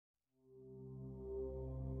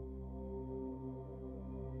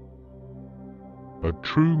A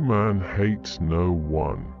true man hates no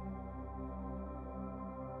one.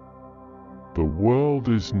 The world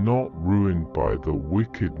is not ruined by the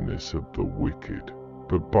wickedness of the wicked,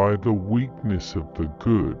 but by the weakness of the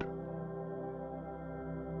good.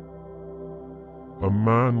 A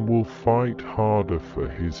man will fight harder for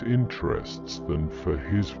his interests than for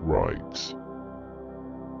his rights.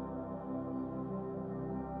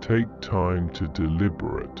 Take time to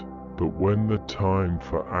deliberate, but when the time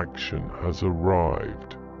for action has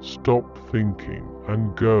arrived, stop thinking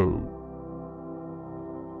and go.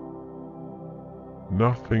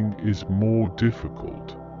 Nothing is more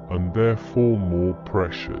difficult, and therefore more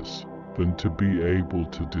precious, than to be able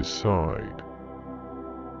to decide.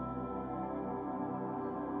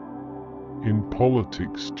 In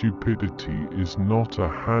politics, stupidity is not a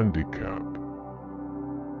handicap.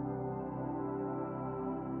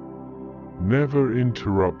 Never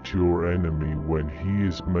interrupt your enemy when he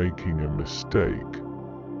is making a mistake.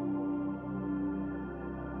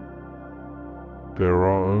 There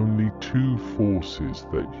are only two forces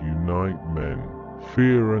that unite men,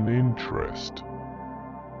 fear and interest.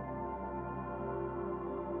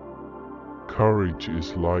 Courage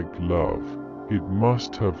is like love, it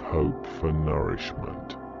must have hope for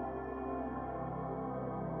nourishment.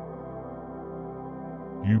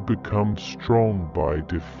 You become strong by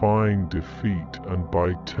defying defeat and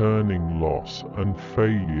by turning loss and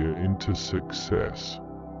failure into success.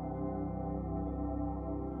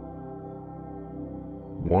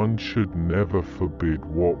 One should never forbid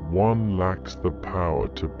what one lacks the power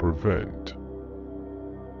to prevent.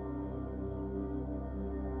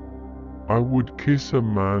 I would kiss a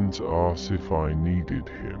man's ass if I needed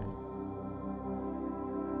him.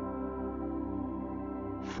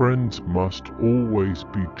 Friends must always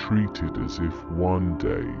be treated as if one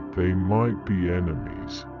day they might be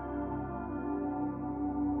enemies.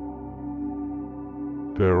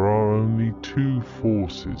 There are only two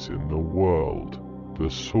forces in the world, the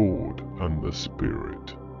sword and the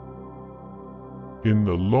spirit. In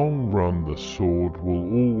the long run, the sword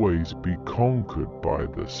will always be conquered by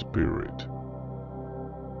the spirit.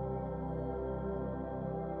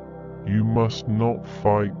 You must not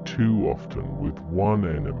fight too often with one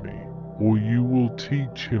enemy, or you will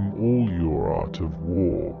teach him all your art of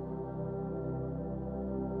war.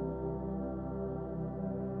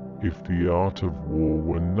 If the art of war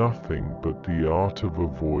were nothing but the art of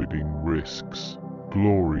avoiding risks,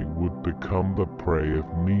 glory would become the prey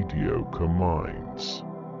of mediocre minds.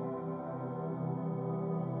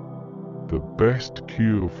 The best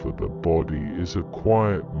cure for the body is a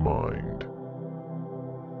quiet mind.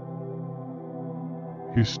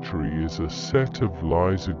 History is a set of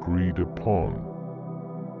lies agreed upon.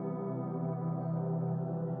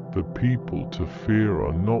 The people to fear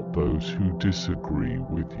are not those who disagree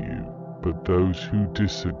with you, but those who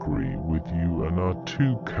disagree with you and are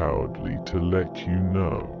too cowardly to let you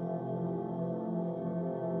know.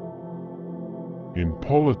 In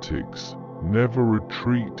politics, never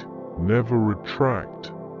retreat, never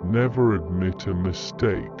retract, never admit a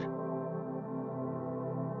mistake.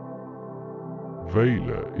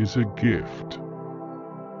 Valor is a gift.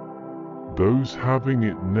 Those having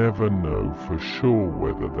it never know for sure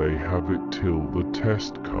whether they have it till the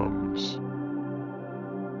test comes.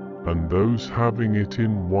 And those having it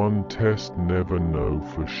in one test never know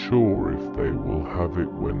for sure if they will have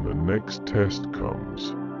it when the next test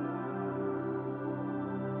comes.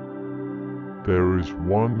 There is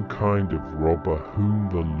one kind of robber whom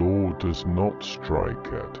the law does not strike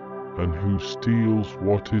at, and who steals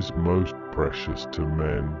what is most precious to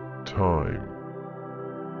men, time.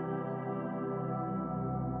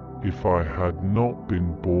 If I had not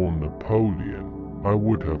been born Napoleon, I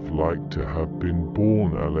would have liked to have been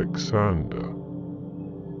born Alexander.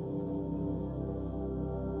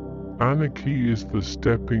 Anarchy is the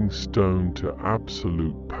stepping stone to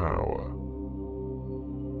absolute power.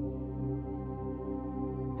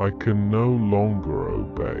 I can no longer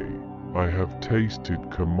obey. I have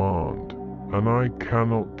tasted command, and I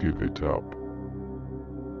cannot give it up.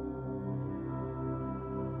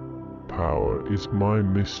 Power is my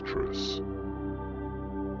mistress.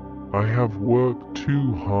 I have worked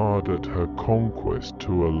too hard at her conquest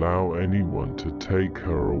to allow anyone to take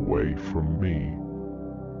her away from me.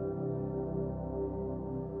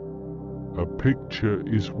 A picture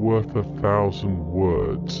is worth 1,000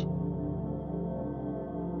 words.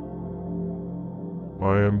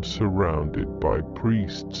 I am surrounded by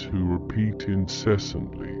priests who repeat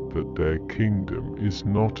incessantly that their kingdom is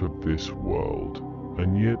not of this world,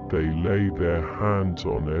 and yet they lay their hands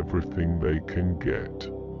on everything they can get.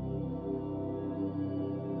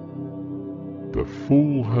 The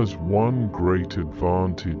fool has one great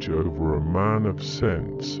advantage over a man of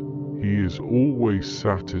sense: he is always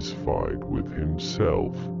satisfied with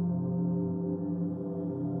himself.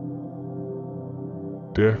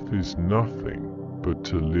 Death is nothing, but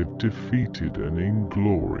to live defeated and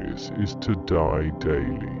inglorious is to die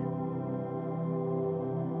daily.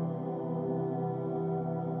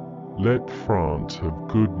 Let France have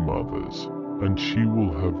good mothers, and she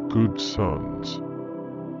will have good sons.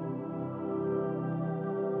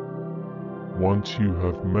 Once you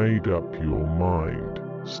have made up your mind,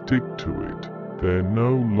 stick to it. There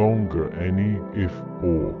no longer any if,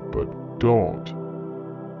 or, but.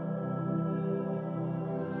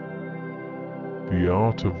 The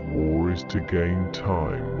art of war is to gain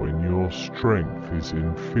time when your strength is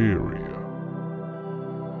inferior.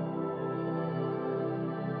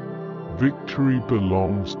 Victory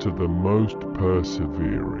belongs to the most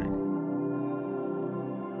persevering.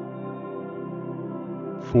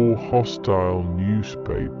 For hostile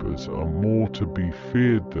newspapers are more to be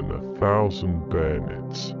feared than 1,000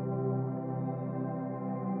 bayonets.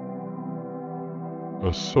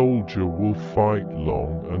 A soldier will fight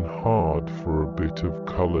long and hard for a bit of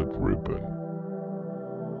colored ribbon.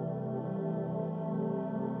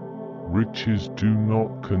 Riches do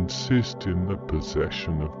not consist in the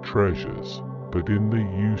possession of treasures, but in the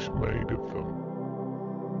use made of them.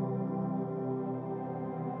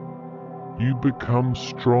 You become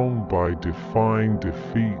strong by defying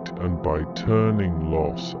defeat and by turning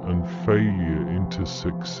loss and failure into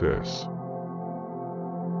success.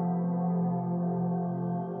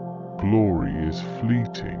 Glory is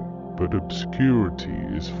fleeting, but obscurity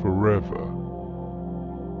is forever.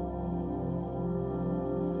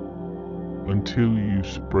 Until you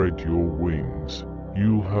spread your wings,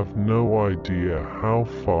 you'll have no idea how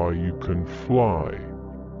far you can fly.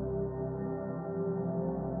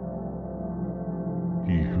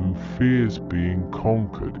 He who fears being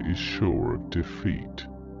conquered is sure of defeat.